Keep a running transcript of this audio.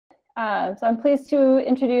So I'm pleased to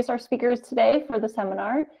introduce our speakers today for the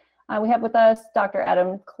seminar. We have with us Dr.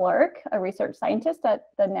 Adam Clark, a research scientist at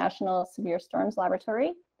the National Severe Storms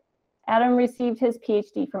Laboratory. Adam received his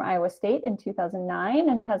PhD from Iowa State in 2009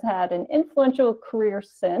 and has had an influential career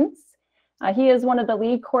since. He is one of the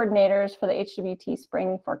lead coordinators for the HWT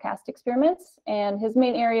spring forecast experiments, and his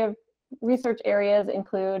main area of research areas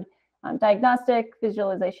include diagnostic,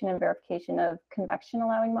 visualization, and verification of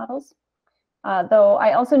convection-allowing models. Though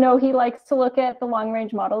I also know he likes to look at the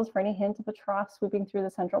long-range models for any hint of a trough sweeping through the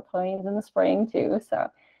Central Plains in the spring too. So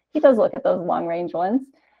he does look at those long-range ones.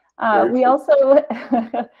 We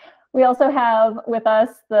also have with us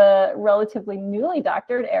the relatively newly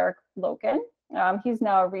doctored Eric Loken. He's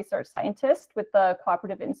now a research scientist with the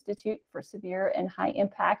Cooperative Institute for Severe and High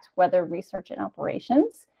Impact Weather Research and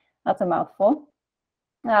Operations. That's a mouthful.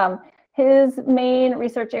 His main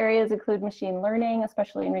research areas include machine learning,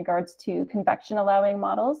 especially in regards to convection-allowing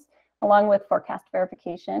models, along with forecast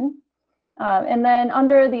verification. And then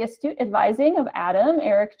under the astute advising of Adam,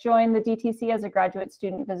 Eric joined the DTC as a graduate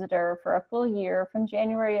student visitor for a full year from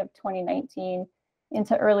January of 2019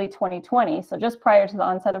 into early 2020, so just prior to the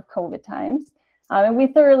onset of COVID times. And we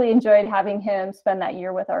thoroughly enjoyed having him spend that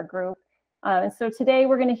year with our group. And so today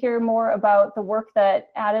we're going to hear more about the work that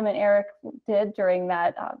Adam and Eric did during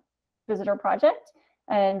that visitor project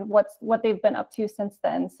and what they've been up to since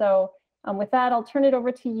then. So with that, I'll turn it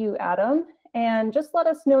over to you, Adam, and just let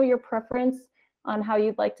us know your preference on how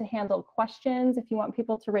you'd like to handle questions, if you want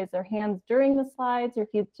people to raise their hands during the slides, or if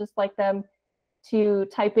you'd just like them to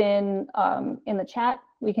type in the chat,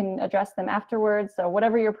 we can address them afterwards. So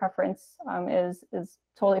whatever your preference is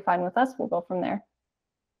totally fine with us. We'll go from there.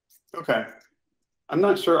 Okay. I'm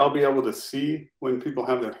not sure I'll be able to see when people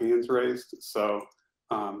have their hands raised. So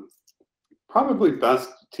probably best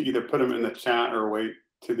to either put them in the chat or wait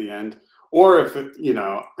to the end. Or if it,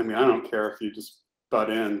 I don't care if you just butt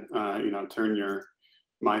in, turn your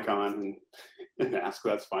mic on and ask,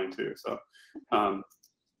 that's fine too. So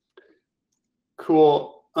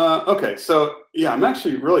cool. Okay, so yeah, I'm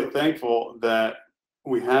actually really thankful that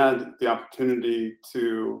we had the opportunity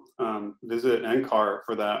to visit NCAR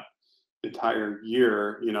for that entire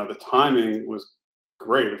year. The timing was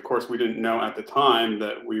great. Of course, we didn't know at the time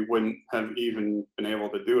that we wouldn't have even been able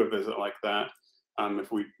to do a visit like that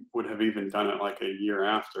if we would have even done it like a year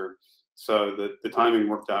after. So the timing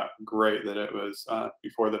worked out great that it was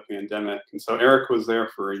before the pandemic. And so Eric was there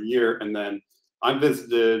for a year, and then I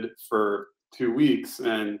visited for 2 weeks,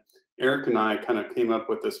 and Eric and I kind of came up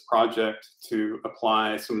with this project to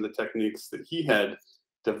apply some of the techniques that he had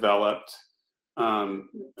developed,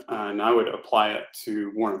 and I would apply it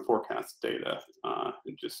to warn and forecast data,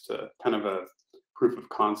 just kind of a proof of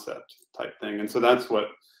concept type thing. And so that's what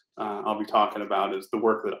I'll be talking about, is the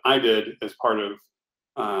work that I did as part of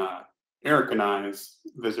Eric and I's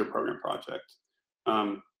visitor program project.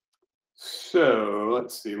 So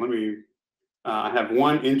let's see, I have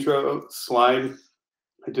one intro slide.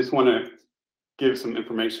 I just want to give some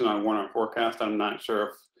information on warn and forecast. I'm not sure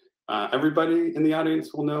if everybody in the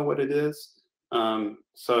audience will know what it is.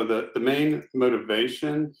 So the main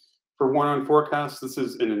motivation for warn and forecast, this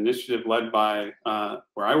is an initiative led by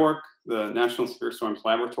where I work, the National Severe Storms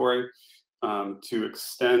Laboratory, to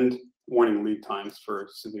extend warning lead times for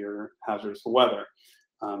severe hazardous weather.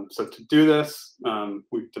 So to do this,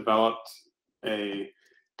 we've developed a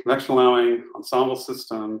convection-allowing ensemble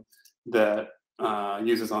system that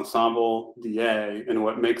uses ensemble DA, and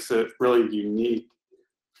what makes it really unique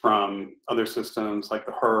from other systems like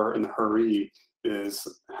the HER and the HERE is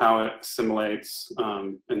how it simulates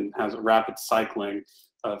and has a rapid cycling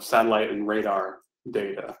of satellite and radar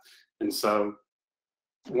data. And so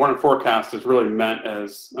warn and forecast is really meant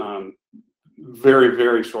as very,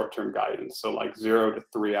 very short-term guidance, so like 0 to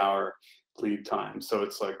 3 hour lead time. So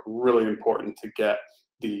it's like really important to get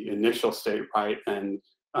the initial state right and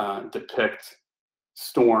depict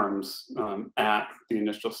storms at the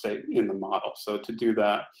initial state in the model. So to do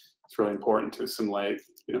that, it's really important to assimilate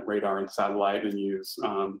radar and satellite and use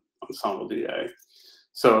ensemble DA.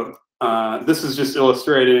 So this is just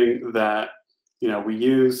illustrating that we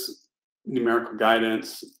use numerical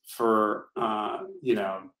guidance for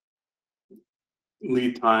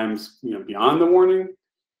lead times beyond the warning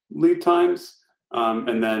lead times,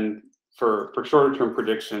 and then for shorter term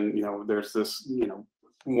prediction, there's this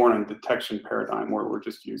warning detection paradigm where we're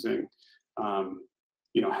just using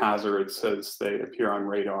hazards as they appear on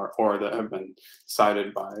radar or that have been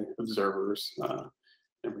cited by observers,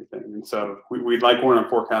 everything. And so we'd like warn and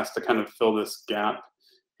forecast to kind of fill this gap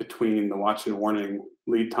between the watch and warning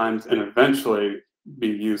lead times and eventually be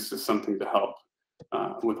used as something to help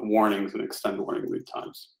with warnings and extend warning lead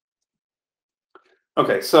times.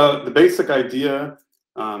 Okay, so the basic idea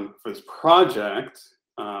for this project,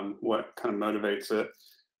 what kind of motivates it.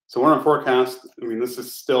 So we're on a forecast. I mean, this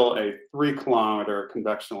is still a 3-kilometer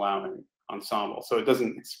convection-allowing ensemble, so it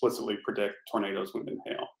doesn't explicitly predict tornadoes, wind, and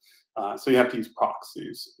hail. So you have to use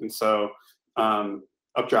proxies, and so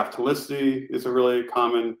updraft helicity is a really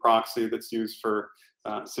common proxy that's used for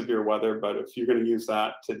severe weather. But if you're going to use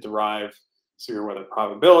that to derive severe weather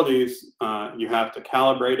probabilities, you have to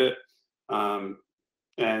calibrate it.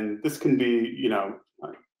 And this can be, you know,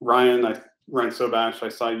 Ryan Sobash, I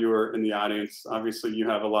saw you were in the audience. Obviously, you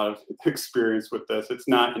have a lot of experience with this. It's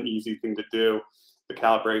not an easy thing to do. The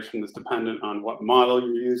calibration is dependent on what model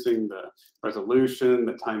you're using, the resolution,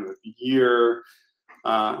 the time of year,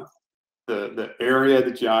 the area,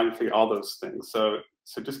 the geography, all those things. So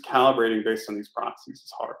just calibrating based on these proxies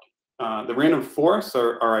is hard. The random forests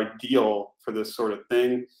are ideal for this sort of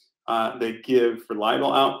thing. They give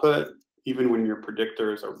reliable output, even when your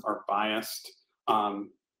predictors are biased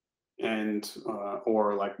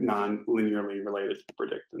or like non-linearly related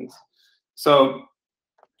predictants. So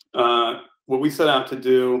what we set out to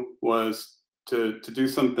do was to do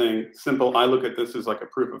something simple. I look at this as like a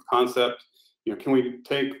proof of concept. You know, can we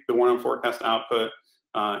take the warn forecast output,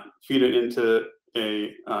 feed it into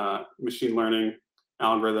a machine learning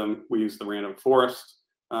algorithm? We use the random forest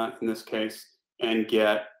in this case, and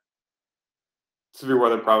get severe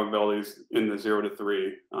weather probabilities in the 0 to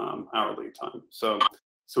 3 hour lead time. So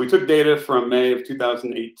we took data from May of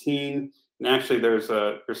 2018, and actually there's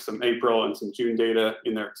some April and some June data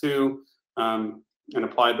in there too, and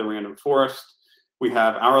applied the random forest. We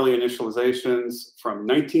have hourly initializations from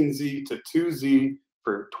 19Z to 2Z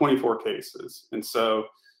for 24 cases. And so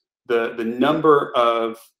the number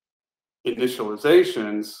of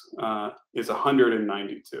initializations is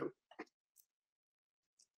 192.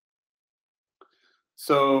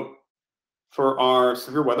 So for our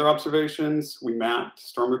severe weather observations, we mapped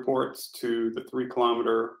storm reports to the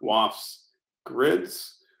 3-kilometer WoFS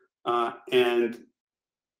grids, and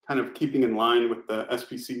kind of keeping in line with the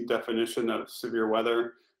SPC definition of severe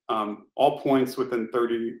weather, all points within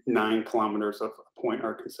 39 kilometers of a point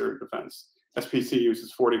are considered events. SPC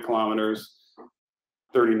uses 40 kilometers.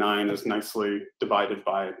 39 is nicely divided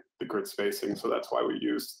by the grid spacing, so that's why we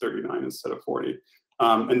used 39 instead of 40.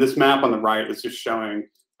 And this map on the right is just showing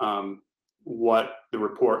what the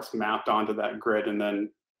reports mapped onto that grid and then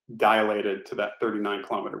dilated to that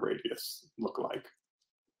 39-kilometer radius look like.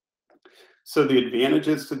 So the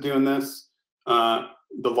advantages to doing this, the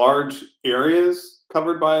large areas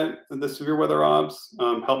covered by the severe weather obs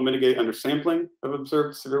help mitigate undersampling of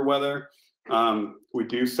observed severe weather. We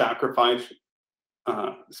do sacrifice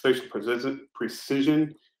spatial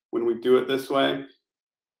precision when we do it this way.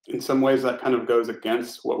 In some ways, that kind of goes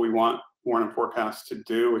against what we want warn and forecast to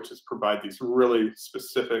do, which is provide these really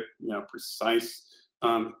specific, precise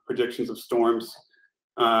predictions of storms.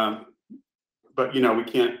 But we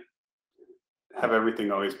can't have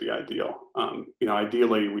everything always be ideal.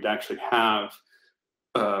 Ideally, we'd actually have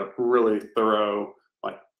a really thorough,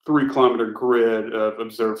 like 3-kilometer grid of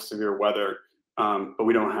observed severe weather, but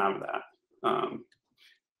we don't have that.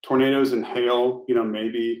 Tornadoes and hail,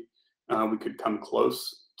 maybe we could come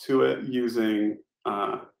close to it using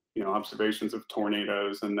observations of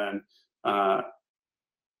tornadoes and then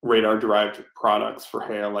radar-derived products for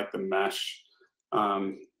hail, like the mesh.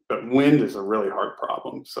 But wind is a really hard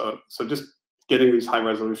problem. So just getting these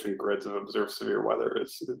high-resolution grids of observed severe weather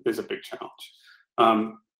is a big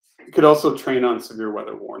challenge. You could also train on severe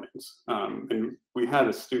weather warnings, and we had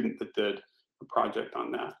a student that did a project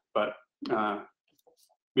on that. But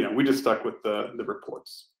we just stuck with the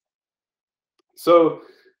reports. So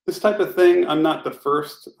this type of thing, I'm not the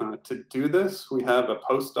first to do this. We have a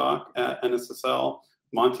postdoc at NSSL,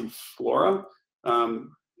 Monty Flora.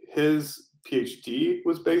 His PhD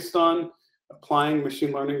was based on applying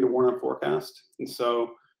machine learning to warn and forecast. And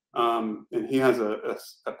so, and he has a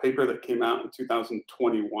paper that came out in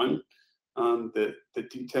 2021 that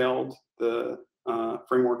detailed the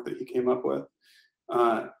framework that he came up with.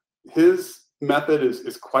 His method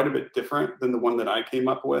is quite a bit different than the one that I came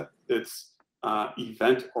up with. It's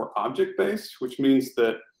event or object based, which means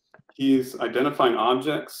that he's identifying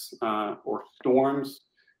objects or storms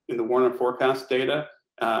in the warn and forecast data,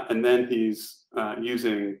 and then he's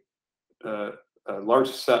using a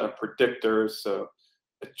large set of predictors, so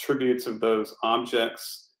attributes of those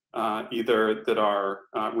objects, either that are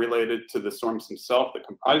related to the storms themselves that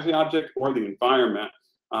comprise the object or the environment,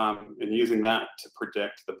 and using that to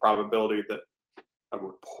predict the probability that a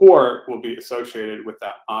report will be associated with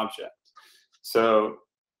that object. So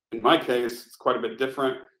in my case, it's quite a bit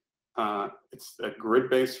different. it's a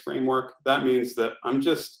grid-based framework. That means that I'm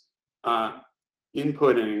just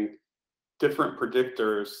inputting different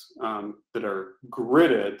predictors that are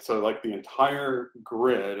gridded, so like the entire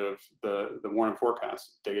grid of the Warner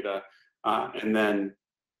forecast data, and then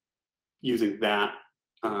using that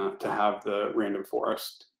to have the random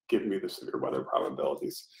forest give me the severe weather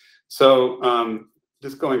probabilities. So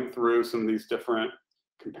just going through some of these different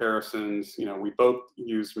comparisons, we both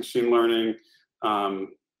used machine learning.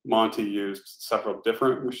 Monty used several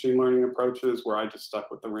different machine learning approaches where I just stuck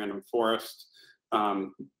with the random forest.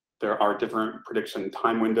 There are different prediction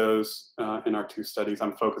time windows in our two studies.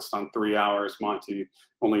 I'm focused on 3 hours. Monty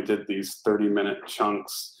only did these 30-minute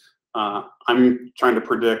chunks. I'm trying to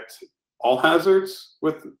predict all hazards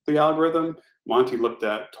with the algorithm. Monty looked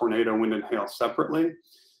at tornado, wind, and hail separately.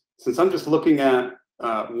 Since I'm just looking at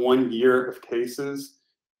 1 year of cases,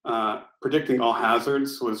 predicting all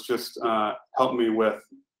hazards was just helped me with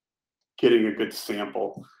getting a good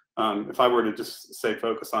sample. If I were to just say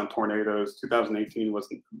focus on tornadoes, 2018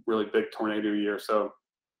 wasn't a really big tornado year, so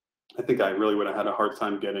I think I really would have had a hard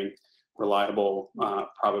time getting reliable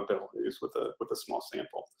probabilities with a small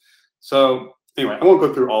sample. So anyway, I won't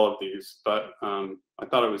go through all of these, but I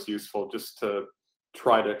thought it was useful just to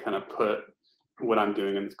try to kind of put what I'm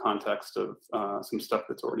doing in the context of some stuff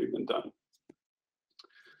that's already been done.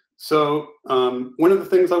 So one of the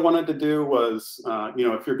things I wanted to do was,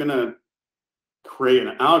 if you're going to create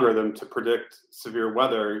an algorithm to predict severe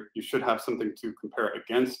weather, you should have something to compare it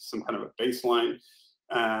against, some kind of a baseline.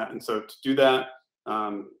 And so to do that,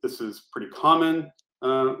 this is pretty common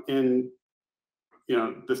in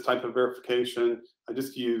this type of verification. I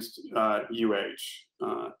just used to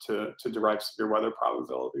derive severe weather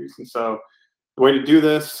probabilities. And so the way to do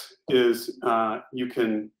this is you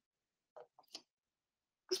can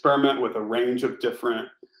experiment with a range of different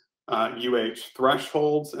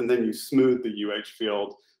thresholds, and then you smooth the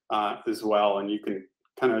field as well, and you can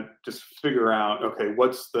kind of just figure out, okay,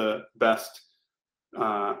 what's the best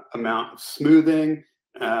amount of smoothing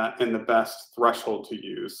and the best threshold to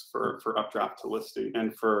use for updraft helicity.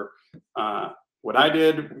 And for what I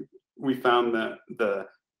did, we found that the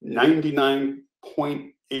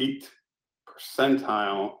 99.8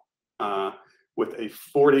 percentile with a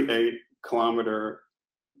 48-kilometer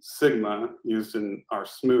sigma used in our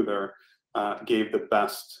smoother gave the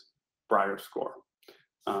best Breyer score.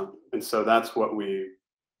 And so that's what we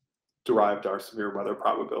derived our severe weather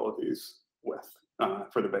probabilities with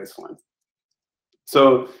for the baseline.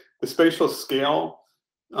 So the spatial scale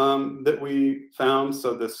that we found,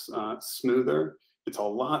 so this smoother, it's a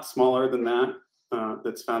lot smaller than that.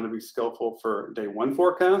 That's found to be skillful for day 1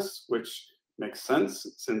 forecasts, which makes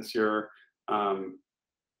sense since you're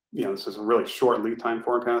this is a really short lead time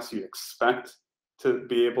forecast. You expect to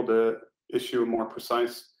be able to issue a more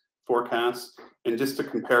precise forecast. And just to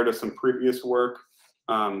compare to some previous work,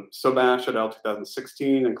 Sobash et al.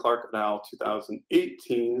 2016 and Clark et al.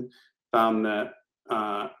 2018 found that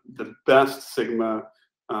the best sigma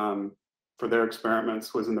for their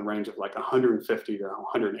experiments was in the range of like 150 to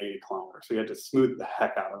 180 kilometers. So you had to smooth the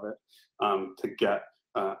heck out of it to get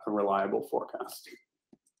a reliable forecast.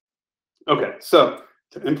 Okay, so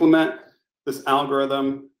to implement this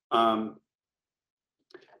algorithm,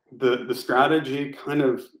 the strategy kind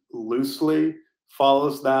of loosely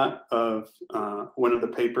follows that of one of the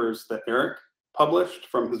papers that Eric published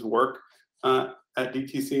from his work at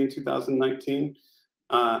DTC in 2019.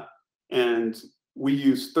 And we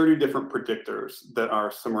use 30 different predictors that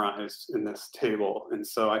are summarized in this table. And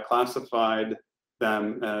so I classified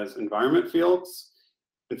them as environment fields.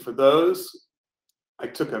 And for those, I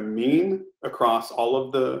took a mean across all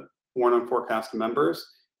of the Warner forecast members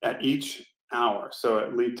at each hour. So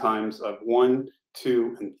at lead times of 1,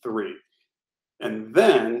 2, and 3. And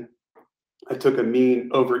then I took a mean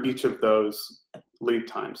over each of those lead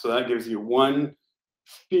times. So that gives you one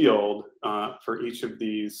field for each of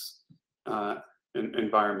these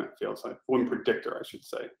environment fields, like one predictor, I should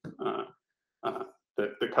say,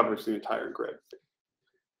 that covers the entire grid.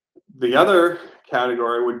 The other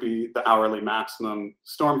category would be the hourly maximum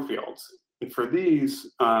storm fields. And for these,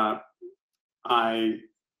 I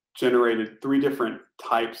generated 3 different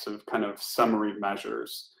types of kind of summary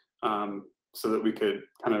measures so that we could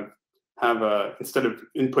kind of have instead of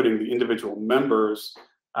inputting the individual members,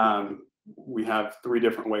 we have 3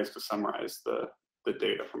 different ways to summarize the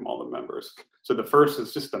data from all the members. So the first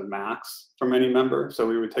is just the max from any member. So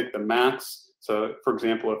we would take the max. So for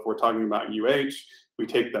example, if we're talking about we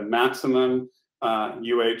take the maximum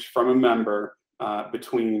from a member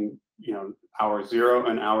between hour 0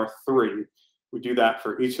 and hour 3, we do that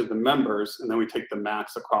for each of the members, and then we take the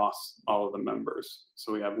max across all of the members.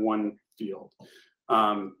 So we have one field.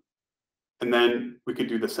 And then we could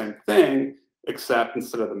do the same thing, except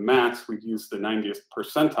instead of the max, we'd use the 90th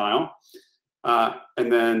percentile.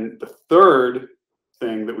 And then the third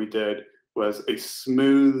thing that we did was a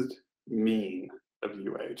smoothed mean of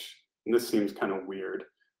UH. And this seems kind of weird,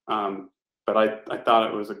 but I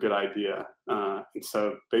thought it was a good idea. And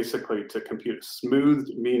so basically, to compute a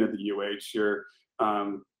smoothed mean of the UH,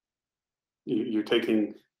 you're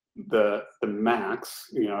taking the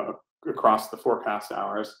max, across the forecast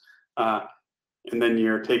hours, and then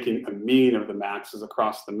you're taking a mean of the maxes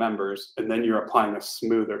across the members, and then you're applying a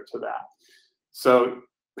smoother to that. So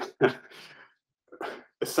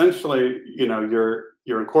essentially, you're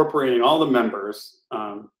incorporating all the members,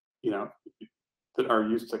 that are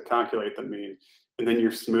used to calculate the mean, and then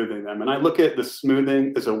you're smoothing them. And I look at the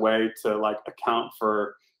smoothing as a way to account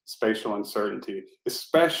for spatial uncertainty,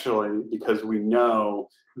 especially because we know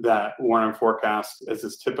that Warren forecast, as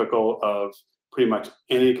is typical of pretty much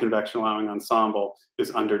any convection allowing ensemble,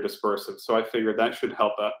 is under dispersive. So I figured that should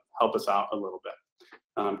help us out a little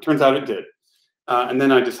bit. Turns out it did. And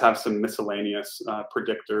then I just have some miscellaneous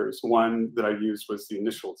predictors. One that I used was the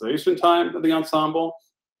initialization time of the ensemble.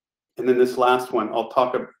 And then this last one, I'll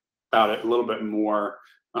talk about it a little bit more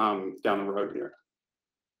down the road here.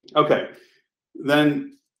 Okay,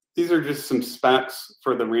 then these are just some specs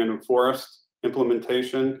for the random forest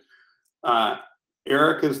implementation.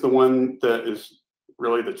 Eric is the one that is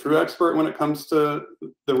really the true expert when it comes to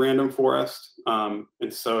the random forest. And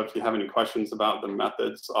so if you have any questions about the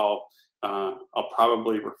methods, I'll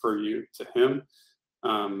probably refer you to him.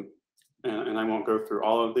 And I won't go through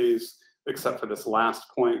all of these, except for this last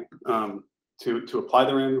point. To apply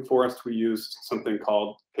the random forest, we used something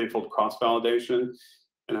called k-fold cross-validation.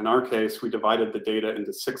 And in our case, we divided the data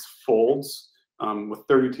into 6 folds with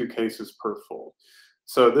 32 cases per fold.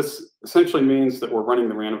 So this essentially means that we're running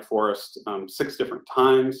the random forest 6 different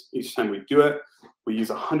times. Each time we do it, we use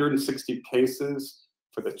 160 cases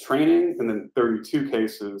for the training, and then 32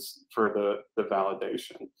 cases for the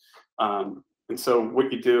validation. And so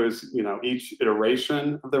what you do is, each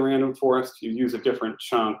iteration of the random forest, you use a different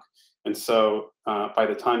chunk. And so by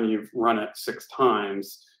the time you've run it 6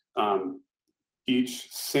 times,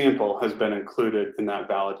 each sample has been included in that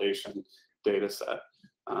validation data set.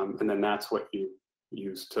 And then that's what you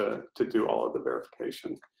use to do all of the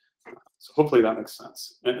verification. So hopefully that makes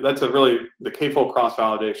sense. And that's the k-fold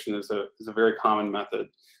cross-validation is a very common method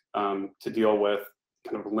to deal with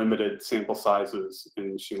kind of limited sample sizes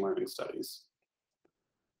in machine learning studies.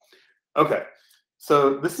 Okay,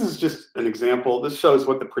 so this is just an example. This shows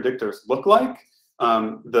what the predictors look like.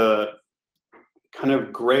 The kind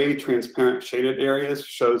of gray transparent shaded areas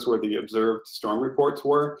shows where the observed storm reports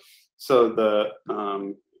were. So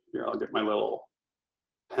here, I'll get my little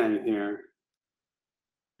pen here.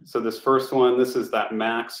 So this first one, this is that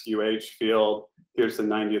max UH field. Here's the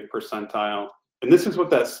 90th percentile. And this is what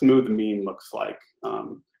that smooth mean looks like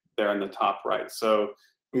there in the top right. So,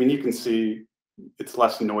 you can see it's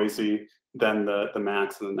less noisy than the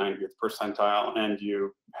max and the 90th percentile, and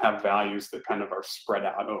you have values that kind of are spread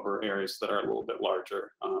out over areas that are a little bit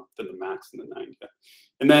larger than the max and the 90th.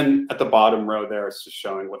 And then at the bottom row there, it's just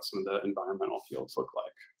showing what some of the environmental fields look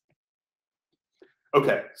like.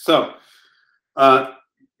 Okay, so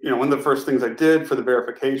one of the first things I did for the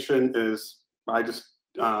verification is I just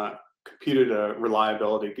computed a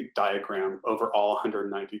reliability diagram over all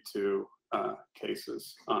 192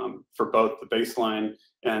 cases for both the baseline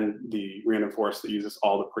and the random forest that uses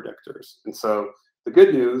all the predictors. And so the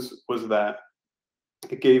good news was that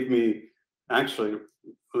it gave me, actually,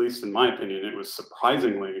 at least in my opinion, it was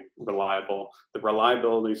surprisingly reliable. The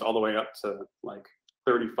reliability is all the way up to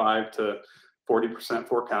 35 to 40%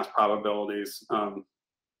 forecast probabilities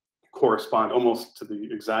correspond almost to the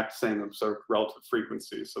exact same observed relative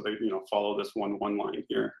frequency. So they follow this one line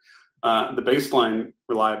here. The baseline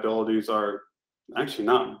reliabilities are actually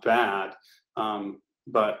not bad,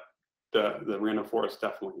 but the random forest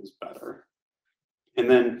definitely is better. And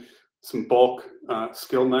then some bulk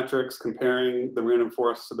skill metrics comparing the random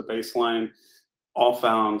forest to the baseline all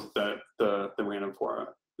found that the random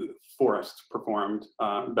forest performed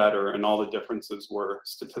better, and all the differences were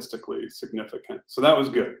statistically significant. So that was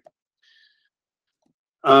good.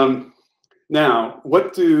 Now,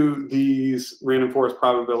 what do these random forest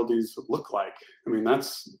probabilities look like?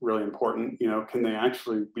 That's really important. Can they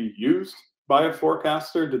actually be used by a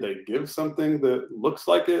forecaster? Do they give something that looks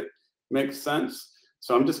like it makes sense?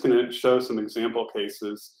 So I'm just going to show some example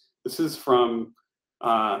cases. This is from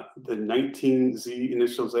the 19Z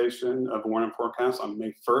initialization of warning forecast on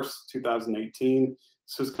May 1st, 2018.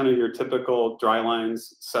 This is kind of your typical dry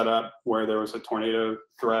lines setup where there was a tornado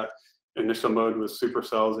threat. Initial mode was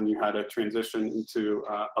supercells, and you had a transition into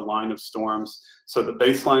a line of storms. So the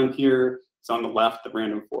baseline here is on the left, the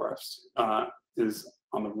random forest is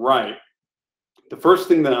on the right. The first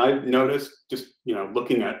thing that I've noticed, just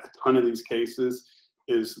looking at a ton of these cases,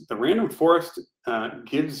 is the random forest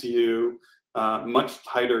gives you much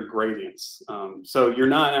tighter gradients. So you're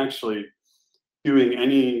not actually doing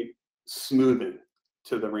any smoothing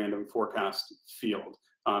to the random forecast field.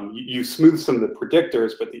 You smooth some of the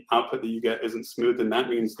predictors, but the output that you get isn't smooth, and that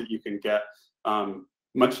means that you can get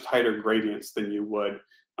much tighter gradients than you would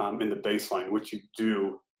in the baseline, which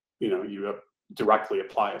you directly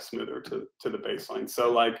apply a smoother to the baseline.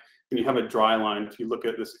 So like when you have a dry line, if you look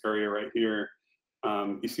at this area right here,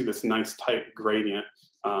 you see this nice tight gradient,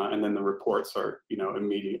 and then the reports are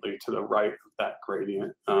immediately to the right of that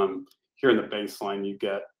gradient. Here in the baseline, you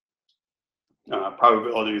get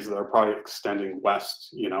probabilities that are probably extending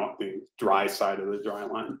west, the dry side of the dry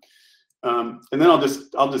line. And then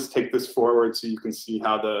I'll just take this forward so you can see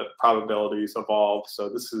how the probabilities evolve. So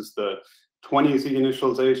this is the 20Z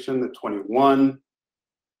initialization, the 21,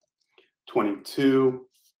 22.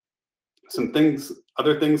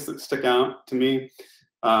 Other things that stick out to me.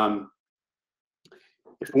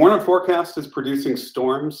 If warning forecast is producing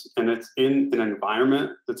storms and it's in an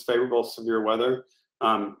environment that's favorable to severe weather,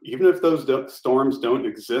 even if those storms don't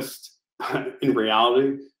exist in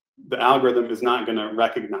reality, the algorithm is not going to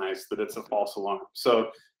recognize that it's a false alarm. So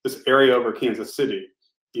this area over Kansas City,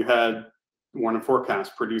 you had warning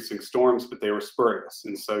forecast producing storms, but they were spurious.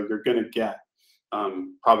 And so you're going to get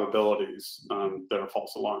probabilities that are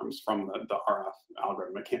false alarms from the RF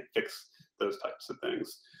algorithm. I can't fix those types of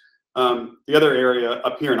things. The other area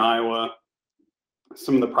up here in Iowa,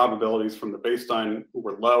 some of the probabilities from the baseline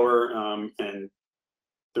were lower, and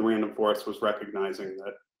the random forest was recognizing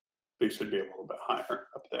that they should be a little bit higher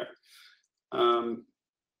up there.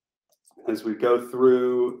 As we go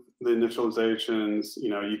through the initializations,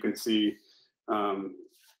 you can see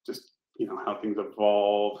just how things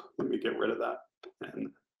evolve. Let me get rid of that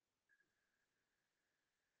pen.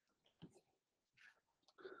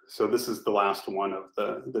 So this is the last one of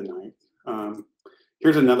the night.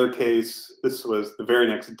 Here's another case. This was the very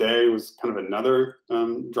next day, was kind of another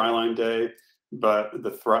dry line day, but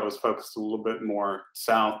the threat was focused a little bit more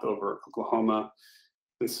south over Oklahoma.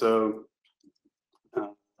 And so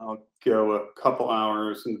I'll go a couple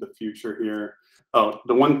hours into the future here. Oh,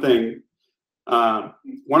 the one thing,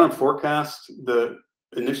 one on forecast, the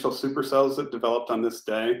initial supercells that developed on this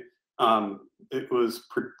day, it was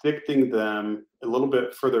predicting them a little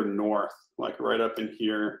bit further north, like right up in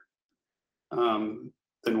here,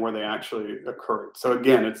 than where they actually occurred. So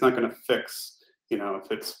again, it's not going to fix,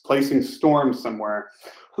 if it's placing storms somewhere,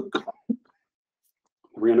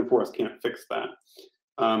 random forest can't fix that.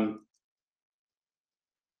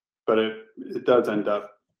 But it does end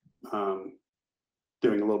up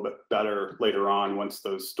doing a little bit better later on once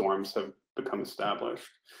those storms have become established.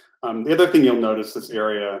 The other thing you'll notice, this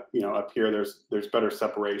area, up here, there's better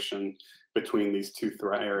separation between these two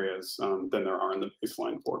threat areas than there are in the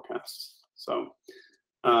baseline forecasts. So,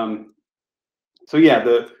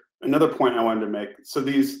 yeah, another point I wanted to make. So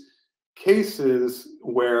these cases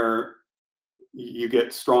where you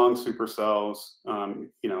get strong supercells,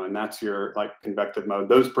 and that's your convective mode.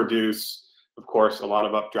 Those produce, of course, a lot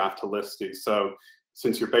of updraft helicity. So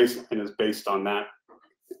since your baseline is based on that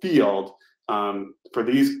field, for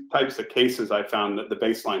these types of cases, I found that the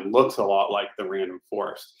baseline looks a lot like the random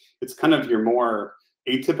forest. It's kind of your more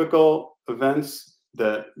atypical events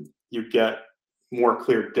that you get more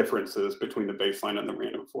clear differences between the baseline and the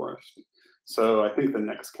random forest. So I think the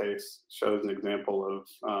next case shows an example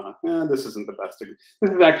of, this isn't the best.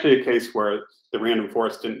 This is actually a case where the random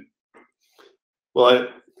forest didn't, well,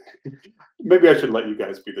 maybe I should let you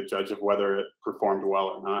guys be the judge of whether it performed well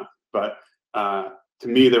or not. But to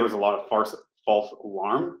me, there was a lot of false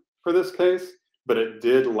alarm for this case, but it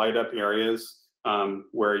did light up areas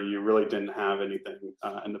where you really didn't have anything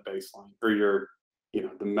in the baseline, or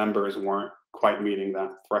the members weren't quite meeting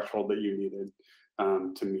that threshold that you needed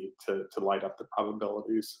to meet to light up the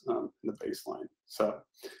probabilities in the baseline. So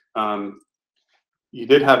you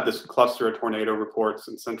did have this cluster of tornado reports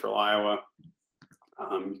in central Iowa.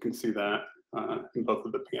 You can see that in both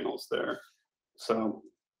of the panels there. So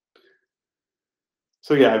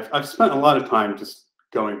yeah, I've spent a lot of time just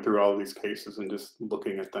going through all these cases and just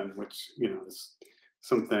looking at them, which is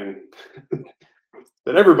something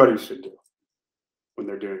that everybody should do when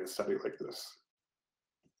they're doing a study like this.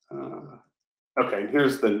 Okay,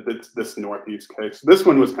 here's this northeast case. This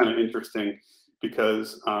one was kind of interesting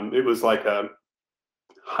because it was like a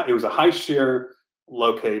high shear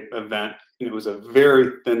locate event, and it was a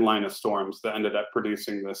very thin line of storms that ended up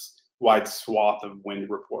producing this wide swath of wind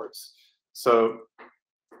reports. So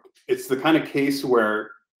it's the kind of case where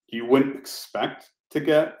you wouldn't expect to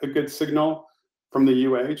get a good signal from the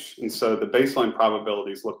UH, and so the baseline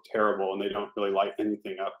probabilities look terrible, and they don't really light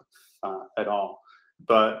anything up at all.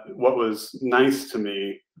 But what was nice to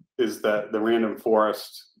me is that the random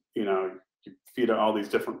forest, you feed it all these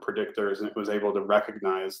different predictors, and it was able to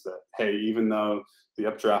recognize that, hey, even though the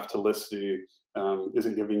updraft helicity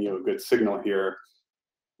isn't giving you a good signal here,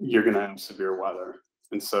 you're going to have severe weather.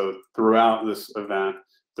 And so throughout this event,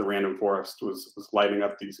 the random forest was lighting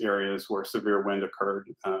up these areas where severe wind occurred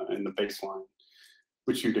in the baseline,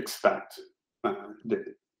 which you'd expect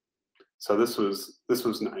did. So this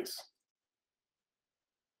was nice.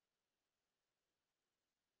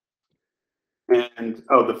 And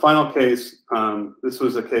the final case, this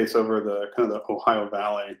was a case over the kind of the Ohio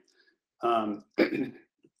Valley. And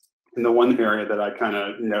the one area that I kind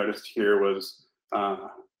of noticed here was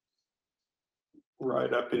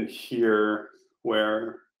right up in here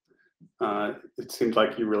where it seemed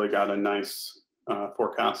like you really got a nice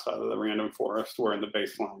forecast out of the random forest, where in the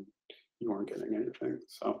baseline you weren't getting anything.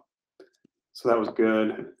 So that was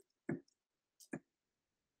good.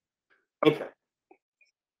 Okay.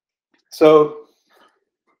 So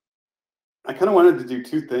I kind of wanted to do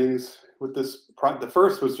two things with this. The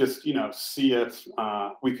first was just, see if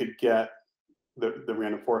we could get the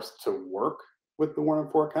random forest to work with the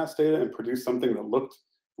warning forecast data and produce something that looked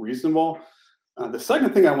reasonable. The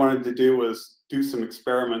second thing I wanted to do was do some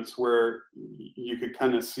experiments where you could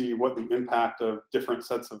kind of see what the impact of different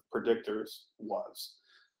sets of predictors was.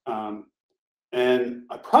 And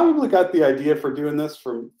I probably got the idea for doing this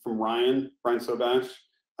from Ryan Sobash,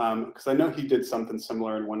 because I know he did something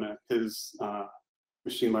similar in one of his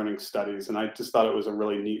machine learning studies, and I just thought it was a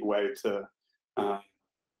really neat way to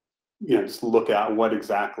just look at what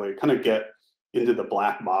exactly, kind of get into the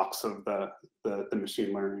black box of the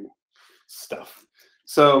machine learning stuff.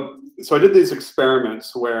 So I did these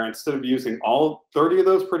experiments where instead of using all 30 of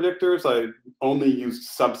those predictors, I only used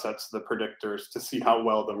subsets of the predictors to see how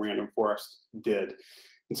well the random forest did.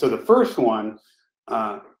 And so the first one,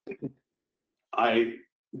 I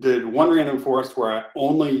did one random forest where I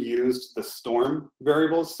only used the storm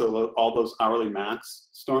variables, so all those hourly max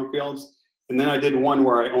storm fields. And then I did one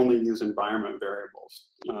where I only used environment variables,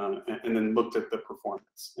 and then looked at the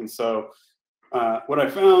performance. And so what I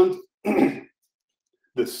found,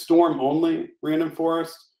 the storm-only random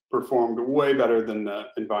forest performed way better than the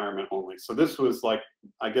environment-only. So this was like,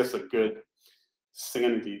 I guess, a good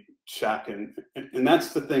sanity check. And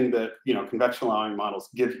that's the thing that, convection-allowing models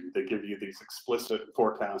give you. They give you these explicit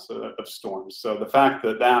forecasts of storms. So the fact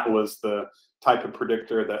that that was the type of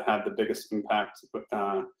predictor that had the biggest impact,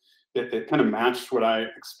 it kind of matched what I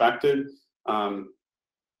expected. And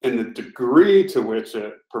the degree to which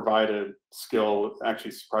it provided skill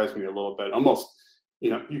actually surprised me a little bit. Almost,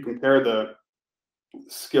 you compare the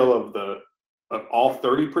skill of all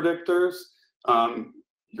 30 predictors,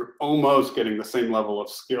 you're almost getting the same level of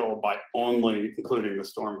skill by only including the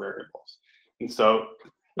storm variables. And so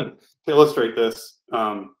to illustrate this,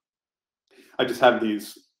 I just have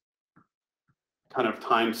these kind of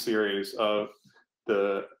time series of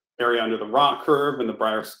the area under the rock curve and the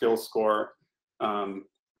Breyer skill score.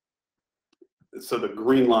 So the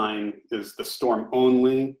green line is the storm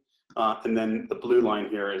only, and then the blue line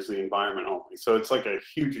here is the environment only. So it's like a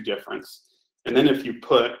huge difference. And then if you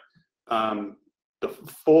put the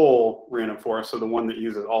full random forest, so the one that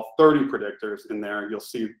uses all 30 predictors in there, you'll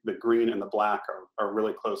see the green and the black are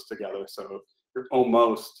really close together. So you're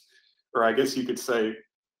almost, or I guess you could say,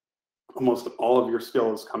 almost all of your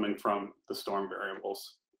skill is coming from the storm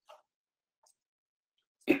variables.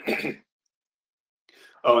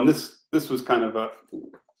 Oh, and this was kind of a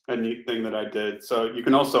neat thing that I did. So you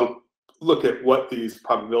can also look at what these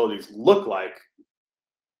probabilities look like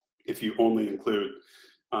if you only include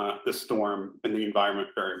the storm and the environment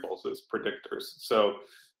variables as predictors.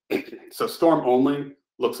 So storm only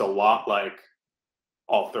looks a lot like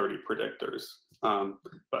all 30 predictors,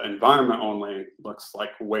 but environment only looks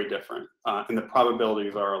like way different, and the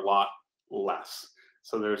probabilities are a lot less.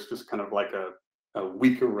 So there's just kind of like a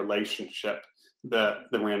weaker relationship that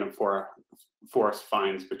the random forest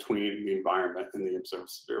finds between the environment and the observed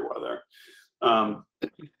severe weather.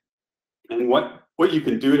 And what you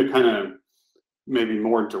can do to kind of maybe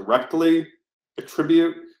more directly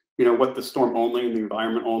attribute, you know, what the storm only and the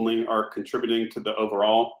environment only are contributing to the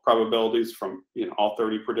overall probabilities from, you know, all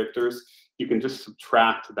 30 predictors, you can just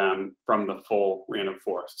subtract them from the full random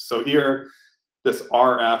forest. So here, this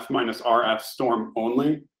RF minus RF storm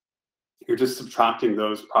only, you're just subtracting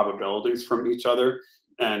those probabilities from each other,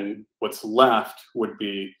 and what's left would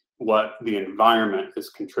be what the environment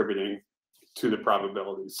is contributing to the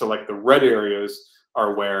probabilities. So like the red areas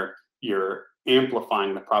are where you're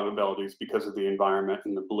amplifying the probabilities because of the environment,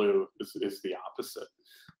 and the blue is the opposite.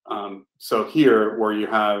 So here, where you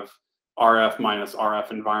have RF minus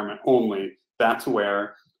RF environment only, that's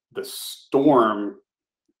where the storm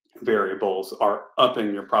variables are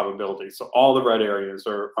upping your probability. So all the red areas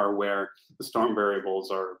are where the storm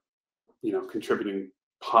variables are, you know, contributing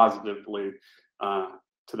positively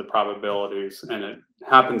to the probabilities, and it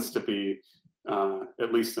happens to be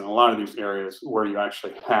at least in a lot of these areas where you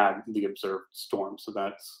actually had the observed storm. So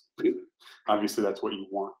that's obviously that's what you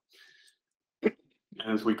want. And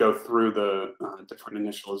as we go through the different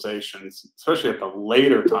initializations, especially at the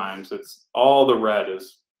later times, it's all the red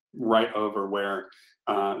is right over where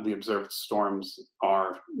the observed storms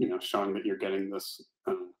are, you know, showing that you're getting this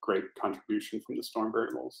great contribution from the storm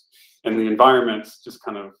variables. And the environment's just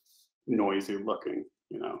kind of noisy looking,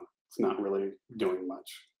 you know, it's not really doing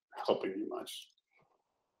much, helping you much.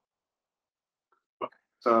 Okay,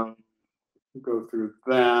 so go through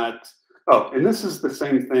that. Oh, and this is the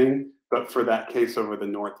same thing, but for that case over the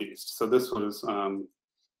Northeast. So this was, oh,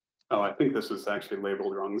 I think this was actually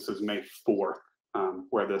labeled wrong. This is May 4th,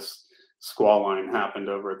 where this squall line happened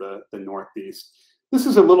over the Northeast. This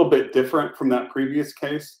is a little bit different from that previous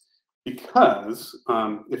case because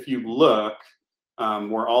if you look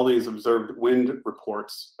where all these observed wind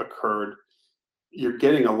reports occurred, you're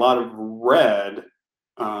getting a lot of red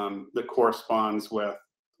that corresponds with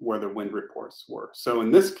where the wind reports were. So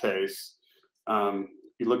in this case,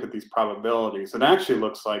 you look at these probabilities, it actually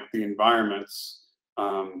looks like the environment's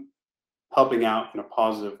helping out in a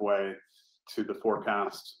positive way to the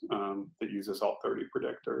forecast that uses all 30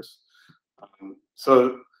 predictors.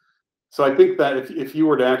 So I think that if you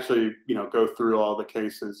were to actually, you know, go through all the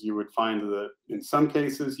cases, you would find that in some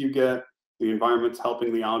cases you get the environment's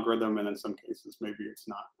helping the algorithm, and in some cases maybe it's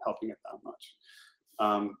not helping it that much.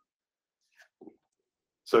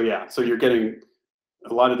 So yeah, so you're getting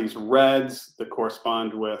a lot of these reds that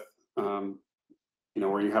correspond with, you know,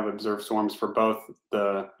 where you have observed storms for both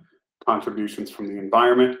the contributions from the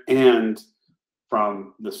environment and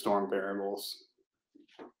from the storm variables.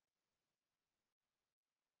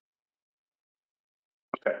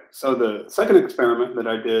 Okay, so the second experiment that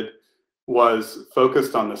I did was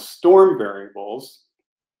focused on the storm variables,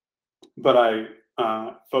 but I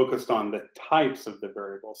focused on the types of the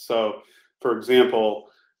variables. So for example,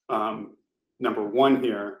 number one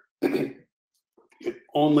here, it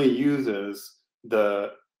only uses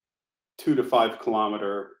the 2 to 5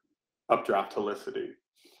 kilometer updraft helicity.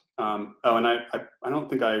 Oh, and I don't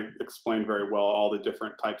think I explained very well all the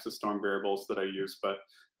different types of storm variables that I use, but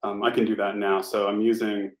I can do that now. So I'm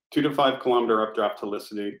using 2 to 5 kilometer updraft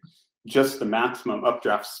helicity, just the maximum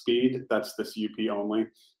updraft speed, that's this UP only.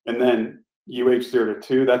 And then UH0 to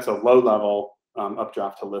 2, that's a low level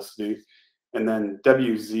updraft helicity. And then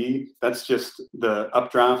WZ, that's just the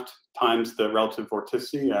updraft times the relative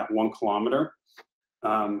vorticity at 1 kilometer.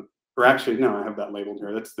 Or actually, no, I have that labeled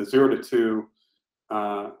here. That's the 0 to 2,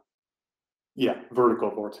 yeah,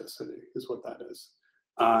 vertical vorticity is what that is.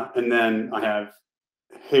 And then I have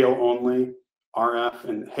hail only, RF,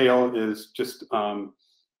 and hail is just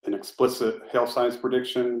an explicit hail size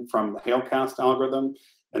prediction from the hailcast algorithm.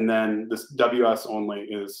 And then this WS only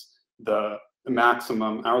is the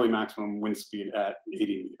maximum, hourly maximum wind speed at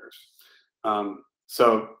 80 meters.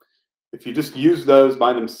 So if you just use those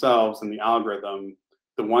by themselves in the algorithm,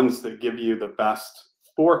 the ones that give you the best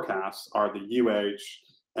forecasts are the UH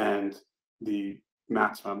and the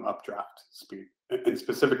maximum updraft speed, and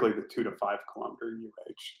specifically the 2 to 5 kilometer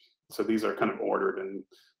UH. So these are kind of ordered in,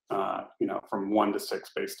 you know, from 1 to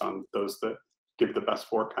 6 based on those that give the best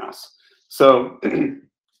forecasts. So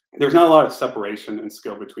there's not a lot of separation in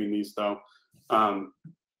skill between these though,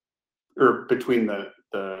 or between the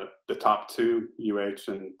top two,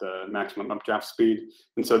 UH and the maximum updraft speed.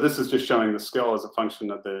 And so this is just showing the skill as a function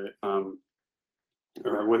of the,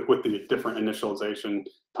 or with the different initialization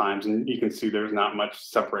times. And you can see there's not much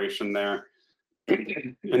separation there.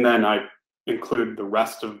 And then I include the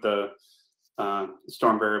rest of the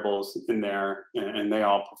storm variables in there, and they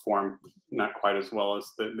all perform not quite as well as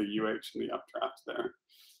the UH and the updraft there.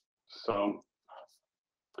 So,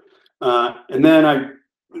 and then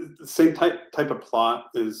the same type of plot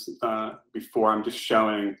as before. I'm just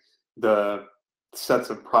showing the sets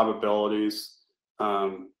of probabilities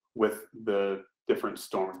with the different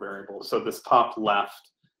storm variables. So this top left,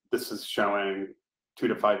 this is showing 2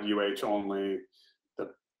 to 5 UH only.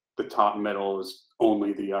 The top middle is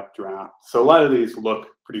only the updraft. So a lot of these look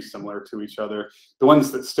pretty similar to each other. The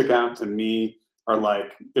ones that stick out to me are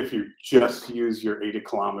like, if you just use your 80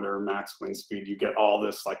 kilometer max wind speed, you get all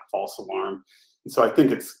this like false alarm. And so I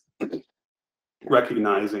think it's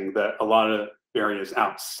recognizing that a lot of areas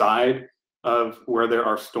outside of where there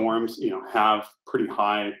are storms, you know, have pretty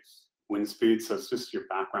high wind speeds. So it's just your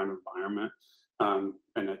background environment.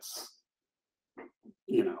 And it's,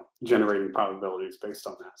 you know, generating probabilities based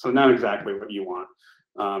on that. So not exactly what you want.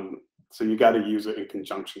 So you got to use it in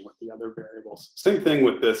conjunction with the other variables. Same thing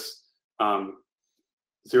with this 0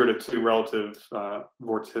 to 2 relative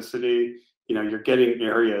vorticity. You know, you're getting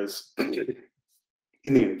areas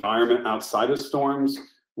in the environment outside of storms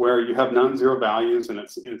where you have non-zero values, and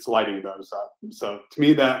it's lighting those up. So to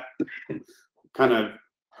me, that kind of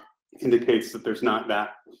indicates that there's not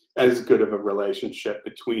that as good of a relationship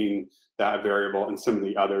between that variable and some of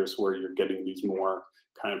the others where you're getting these more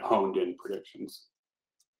kind of honed in predictions.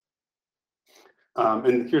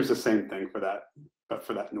 And here's the same thing for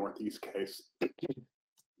that northeast case.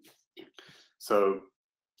 So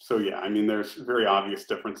yeah, I mean, there's very obvious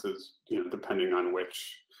differences, you know, depending on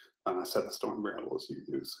which set of storm variables you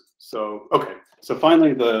use. So okay, so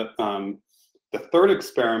finally the third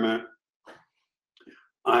experiment,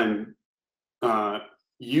 I'm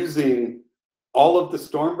using all of the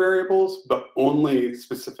storm variables, but only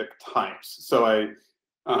specific types. So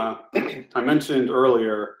I mentioned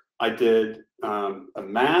earlier, I did a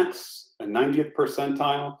max, a 90th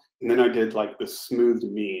percentile, and then I did like the smooth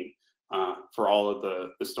mean for all of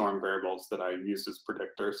the storm variables that I used as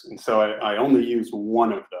predictors. And so I only used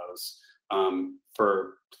one of those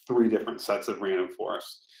for 3 different sets of random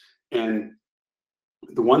forests. And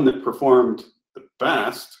the one that performed the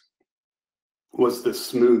best was the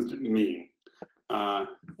smoothed mean.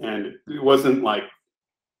 And it wasn't like,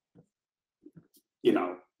 you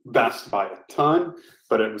know, best by a ton,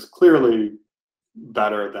 but it was clearly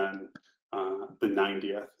better than the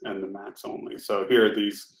 90th and the max only. So here are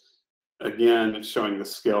these, again, it's showing the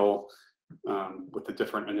skill with the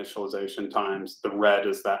different initialization times. The red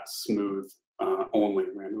is that smooth only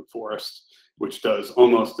random forest, which does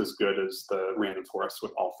almost as good as the random forest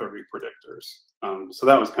with all 30 predictors. So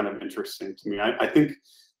that was kind of interesting to me. I think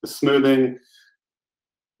the smoothing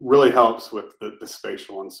really helps with the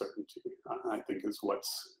spatial uncertainty, I think is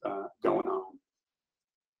what's going on.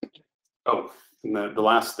 Oh, and the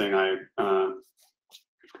last thing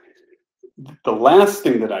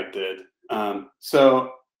that I did,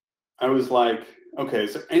 so I was like, okay,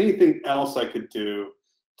 is there anything else I could do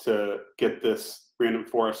to get this random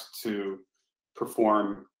forest to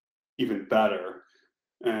perform even better?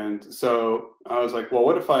 And so I was like, well,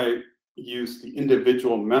 what if I use the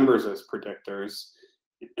individual members as predictors,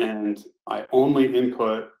 and I only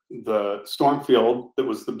input the storm field that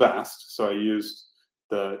was the best? So I used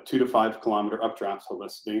the 2 to 5 kilometer updraft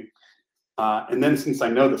helicity. And then since I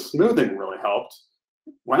know the smoothing really helped,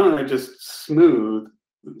 why don't I just smooth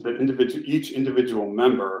each individual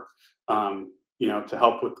member, you know, to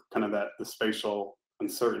help with kind of the spatial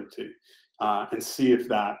uncertainty, and see if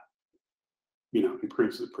that, you know,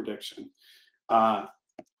 improves the prediction.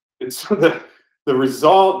 And so the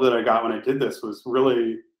result that I got when I did this was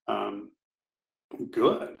really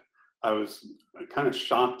good. I was kind of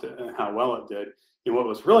shocked at how well it did. And what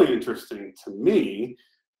was really interesting to me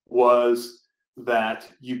was that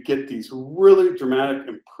you get these really dramatic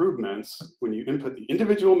improvements when you input the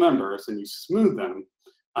individual members and you smooth them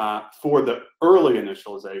for the early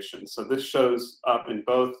initialization. So this shows up in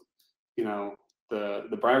both, you know,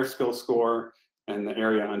 the Brier skill score and the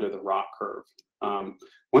area under the rock curve.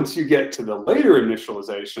 Once you get to the later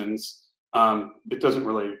initializations, it doesn't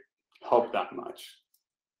really help that much.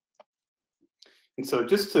 And so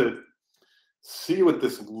just to see what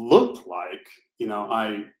this looked like, you know,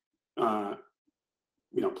 I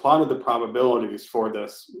you know, plotted the probabilities for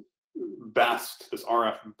this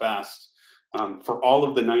RF best for all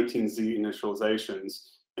of the 19Z initializations,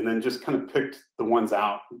 and then just kind of picked the ones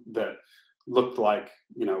out that looked like,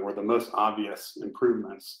 you know, were the most obvious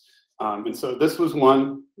improvements. And so this was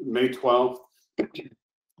one, May 12th.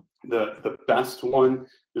 The best one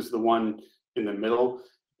is the one in the middle.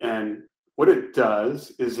 And what it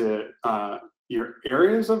does is your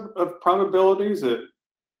areas of probabilities, it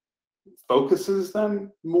focuses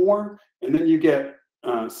them more, and then you get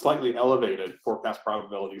slightly elevated forecast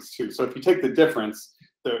probabilities too. So if you take the difference,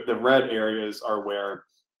 the red areas are where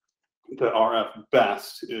the RF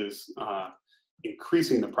best is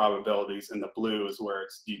increasing the probabilities, and the blue is where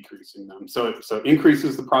it's decreasing them. So it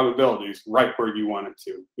increases the probabilities right where you want it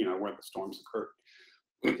to, where the storms occur.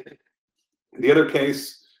 The other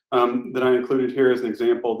case that I included here as an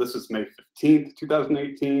example, this is May 15th,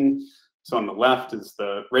 2018. So on the left is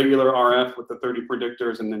the regular RF with the 30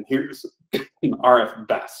 predictors, and then here's RF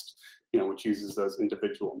best, which uses those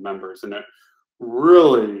individual members, and it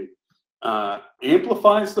really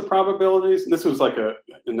amplifies the probabilities. And this was like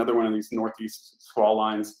another one of these northeast squall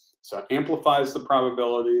lines. So it amplifies the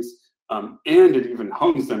probabilities, and it even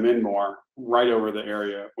hones them in more right over the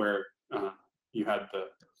area where you had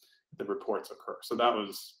the reports occur. So that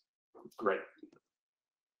was great.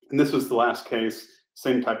 And this was the last case,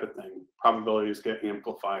 same type of thing. Probabilities get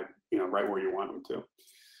amplified, right where you want them to.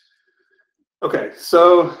 Okay,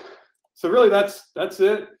 so really that's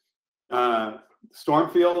it. Storm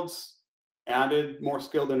fields added more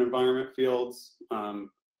skilled in environment fields. 2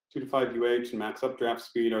 to 5 UH and max updraft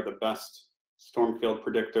speed are the best storm field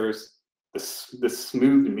predictors. The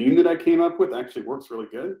smooth mean that I came up with actually works really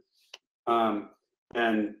good.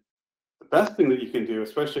 And the best thing that you can do,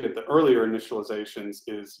 especially at the earlier initializations,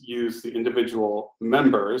 is use the individual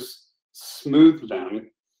members, smooth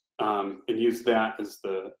them, and use that as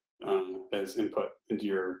as input into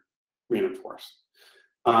your reinforced.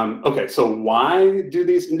 Okay, so why do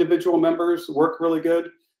these individual members work really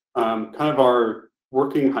good? Kind of our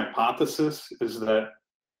working hypothesis is that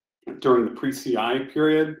during the pre-CI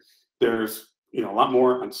period, there's a lot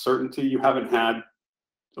more uncertainty. You haven't had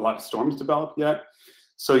a lot of storms develop yet.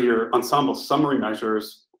 So your ensemble summary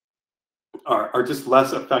measures are just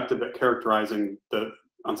less effective at characterizing the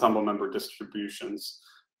ensemble member distributions.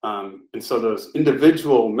 And so those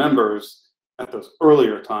individual members at those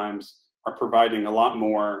earlier times are providing a lot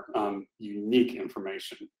more unique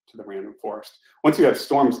information to the random forest. Once you have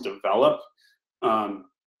storms develop,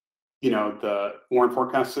 the warn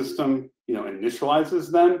forecast system,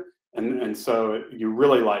 initializes them. And so you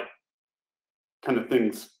really like kind of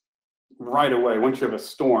things right away. Once you have a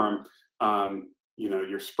storm,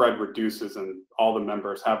 your spread reduces and all the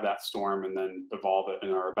members have that storm and then evolve it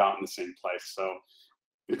and are about in the same place. So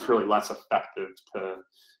it's really less effective to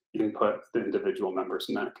input the individual members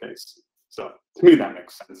in that case. So to me, that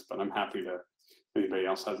makes sense, but I'm happy to, if anybody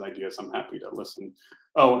else has ideas, I'm happy to listen.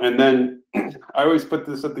 Oh, and then I always put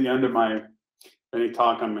this at the end of any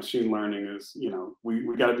talk on machine learning is,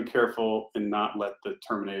 we got to be careful and not let the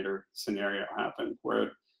Terminator scenario happen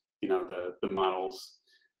where, the models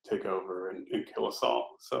take over and kill us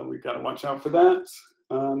all. So we got to watch out for that.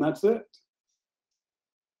 And that's it.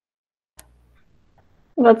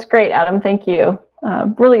 That's great, Adam. Thank you.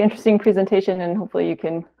 Really interesting presentation, and hopefully you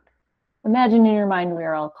can imagine in your mind we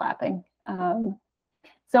are all clapping.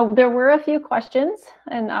 So there were a few questions,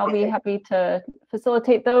 and I'll be happy to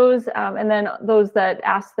facilitate those. And then those that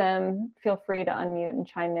ask them, feel free to unmute and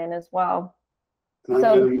chime in as well. And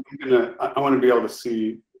I want to be able to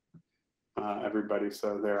see everybody,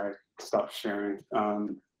 so there I stopped sharing.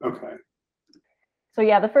 Okay. So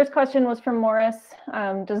yeah, the first question was from Morris.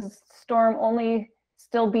 Does storm only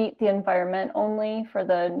still beat the environment only for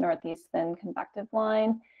the northeast thin convective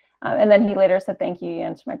line? And then he later said, thank you, you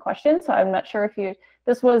answered my question. So I'm not sure if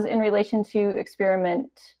this was in relation to experiment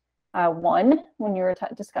 1 when you were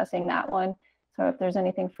discussing that one. So if there's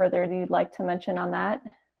anything further that you'd like to mention on that.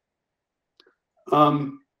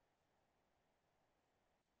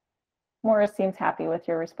 Morris seems happy with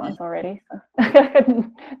your response already, so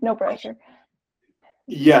no pressure.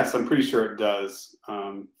 Yes, I'm pretty sure it does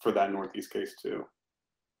for that northeast case too.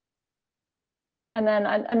 And then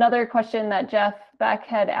another question that Jeff Beck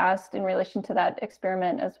had asked in relation to that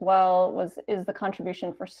experiment as well was, is the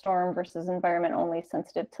contribution for storm versus environment only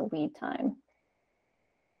sensitive to lead time?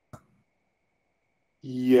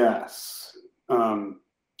 Yes. So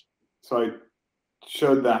I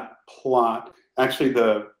showed that plot. Actually,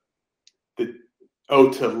 to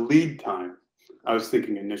lead time, I was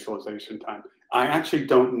thinking initialization time. I actually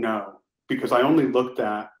don't know because I only looked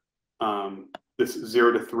at this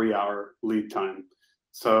 0 to 3 hour lead time.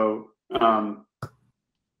 So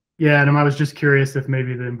yeah, Adam, I was just curious if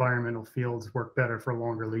maybe the environmental fields work better for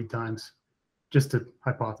longer lead times. Just a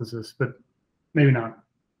hypothesis, but maybe not.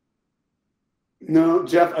 No,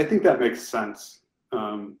 Jeff, I think that makes sense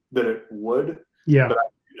that it would. Yeah. But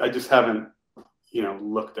I just haven't,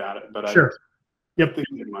 looked at it. But sure. I think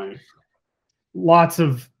it might. Lots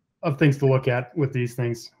of things to look at with these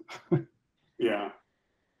things. Yeah.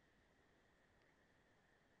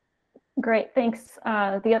 Great, thanks.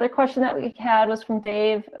 The other question that we had was from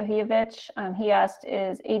Dave Ohiyevich. He asked,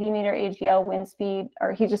 is 80-meter AGL wind speed,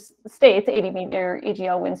 or he just states 80-meter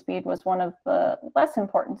AGL wind speed was one of the less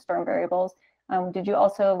important storm variables. Did you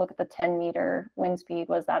also look at the 10-meter wind speed?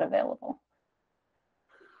 Was that available?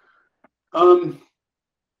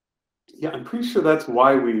 Yeah, I'm pretty sure that's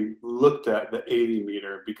why we looked at the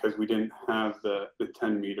 80-meter, because we didn't have the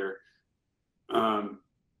 10-meter.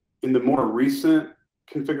 In the more recent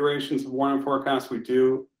configurations of Warning Forecast, we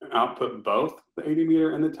do output both the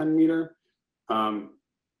 80-meter and the 10-meter.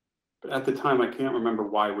 But at the time, I can't remember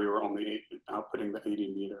why we were only outputting the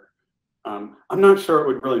 80-meter. I'm not sure it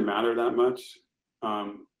would really matter that much.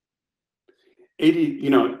 80,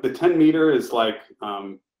 the 10-meter is like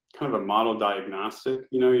kind of a model diagnostic.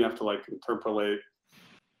 You have to like interpolate,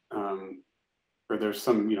 or there's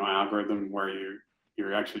some algorithm where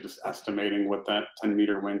you're actually just estimating what that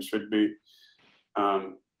 10-meter wind should be.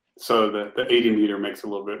 So the 80-meter makes a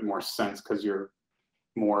little bit more sense because you're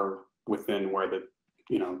more within where the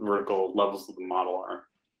vertical levels of the model are.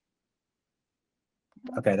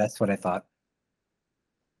 Okay, that's what I thought.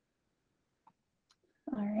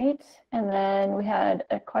 All right, and then we had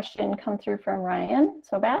a question come through from Ryan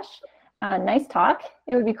Sobash. Nice talk.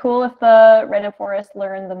 It would be cool if the random forest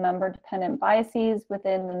learned the member-dependent biases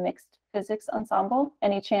within the mixed physics ensemble.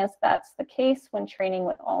 Any chance that's the case when training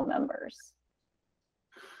with all members?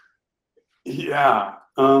 Yeah.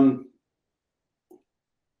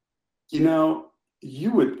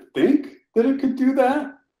 You would think that it could do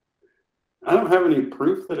that. I don't have any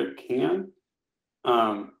proof that it can.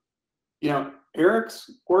 Eric's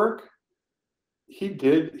work, he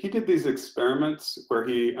did these experiments where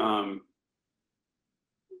he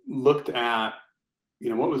looked at,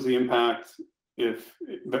 what was the impact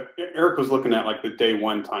but Eric was looking at like the day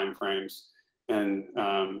one time frames, and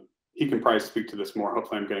he can probably speak to this more.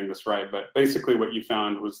 Hopefully I'm getting this right, but basically what you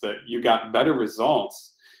found was that you got better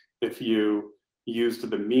results if you used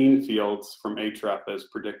the mean fields from href as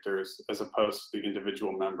predictors as opposed to the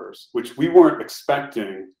individual members, which we weren't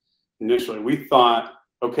expecting initially. We thought,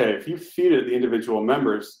 okay, if you feed it the individual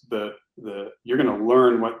members, you're going to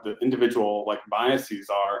learn what the individual like biases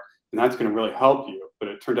are, and that's going to really help you. But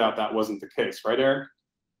it turned out that wasn't the case, right, Eric?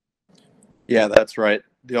 Yeah, that's right.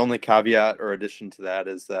 The only caveat or addition to that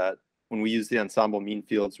is that when we use the ensemble mean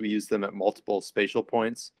fields, we use them at multiple spatial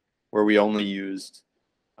points, where we only used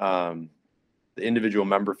the individual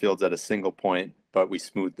member fields at a single point, but we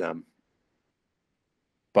smoothed them.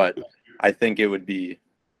 But I think it would be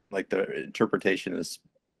like the interpretation is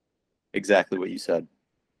exactly what you said.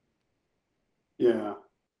 Yeah.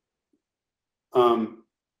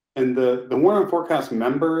 And the Warning Forecast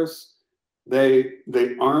members, they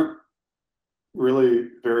aren't really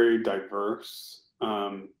very diverse.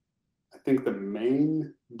 I think the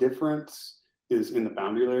main difference is in the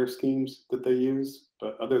boundary layer schemes that they use.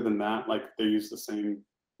 But other than that, like they use the same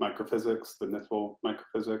microphysics, the Nithal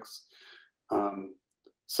microphysics.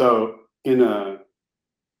 So in an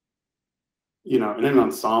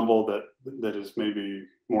ensemble that is maybe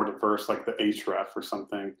more diverse, like the href or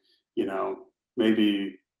something,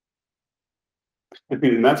 maybe,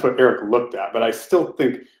 that's what Eric looked at, but I still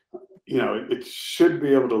think, it should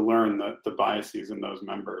be able to learn the biases in those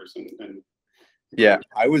members. And yeah,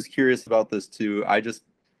 I was curious about this too. I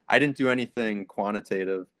didn't do anything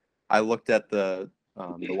quantitative. I looked at the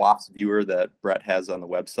WoFS viewer that Brett has on the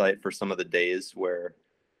website for some of the days where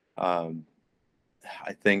I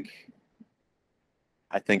think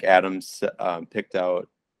Adams picked out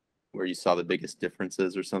where you saw the biggest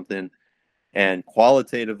differences or something. And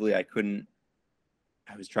qualitatively, I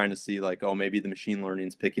was trying to see like, oh, maybe the machine learning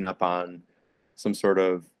is picking up on some sort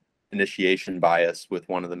of initiation bias with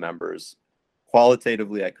one of the members.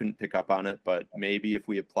 Qualitatively, I couldn't pick up on it, but maybe if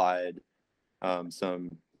we applied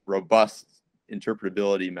some robust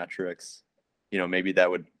interpretability metrics, maybe that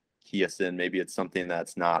would key us in. Maybe it's something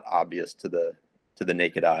that's not obvious to the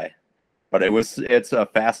naked eye. But it's a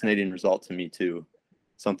fascinating result to me too,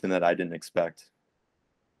 something that I didn't expect.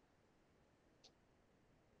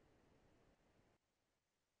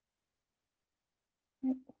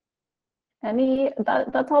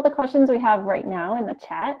 That's all the questions we have right now in the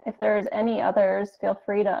chat. If there's any others, feel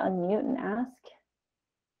free to unmute and ask.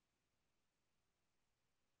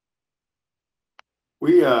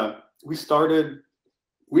 We've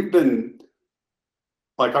been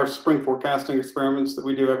like our spring forecasting experiments that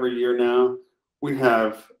we do every year now. We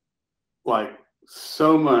have like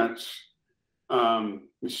so much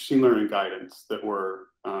machine learning guidance that we're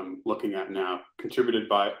looking at now, contributed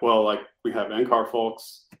by, like we have NCAR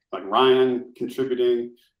folks like Ryan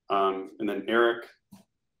contributing, and then Eric,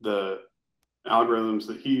 the algorithms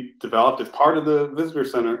that he developed as part of the visitor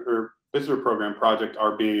center or visitor program project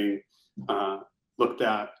are being looked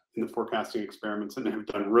at in the forecasting experiments, and have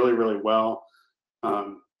done really, really well.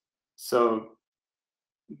 So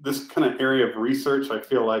this kind of area of research, I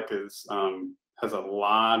feel like is has a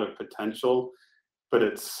lot of potential, but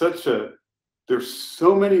it's such a, there's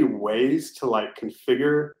so many ways to like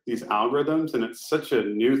configure these algorithms, and it's such a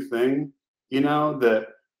new thing, you know, that,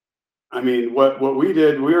 I mean, what we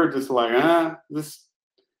did, we were just like, this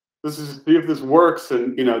is, see if this works.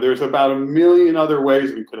 And, you know, there's about a million other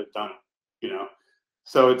ways we could have done it, you know?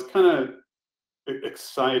 So it's kind of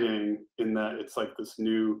exciting in that it's like this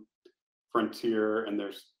new frontier, and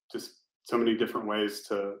there's just so many different ways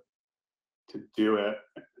to do it.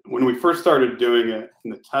 When we first started doing it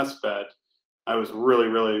in the test bed, I was really,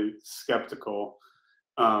 really skeptical.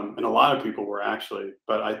 And a lot of people were actually,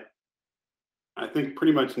 but I think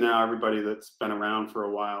pretty much now everybody that's been around for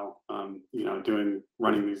a while, you know,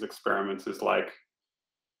 running these experiments is like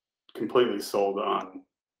completely sold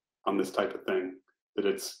on this type of thing, that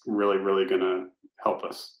it's really, really gonna help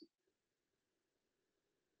us.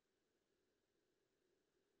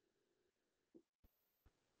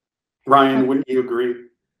 Ryan, wouldn't you agree?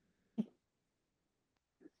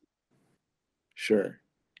 Sure.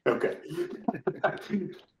 Okay.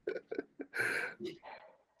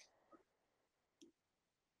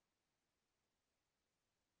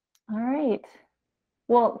 All right.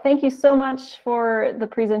 Well, thank you so much for the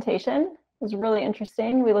presentation. It was really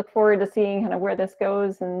interesting. We look forward to seeing kind of where this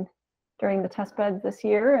goes and during the test beds this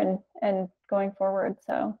year and going forward.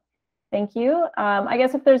 So thank you. I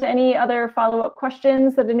guess if there's any other follow-up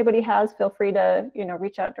questions that anybody has, feel free to, you know,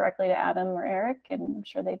 reach out directly to Adam or Eric, and I'm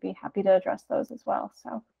sure they'd be happy to address those as well.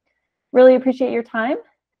 So really appreciate your time,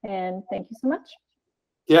 and thank you so much.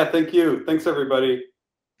 Yeah, thank you. Thanks, everybody.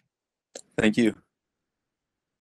 Thank you.